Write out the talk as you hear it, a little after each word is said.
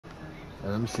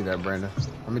Let me see that, Brandon.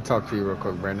 Let me talk to you real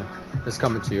quick, Brandon. It's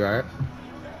coming to you, all right?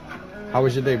 How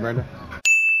was your day, Brandon?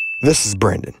 This is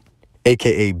Brandon,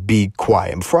 a.k.a. Be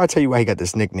Quiet. Before I tell you why he got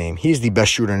this nickname, he's the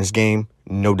best shooter in this game.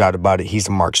 No doubt about it. He's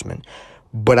a marksman.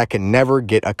 But I can never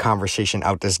get a conversation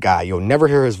out this guy. You'll never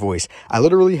hear his voice. I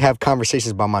literally have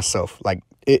conversations by myself. Like,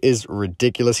 it is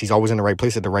ridiculous. He's always in the right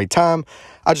place at the right time.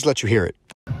 I'll just let you hear it.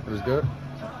 It was good?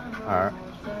 All right.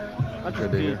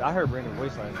 I heard Brandon's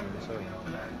voice last week, so.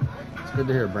 It's good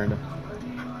to hear, Brandon.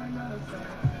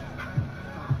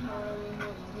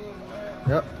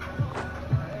 Yep.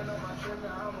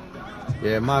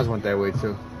 Yeah, mine went that way,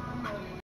 too.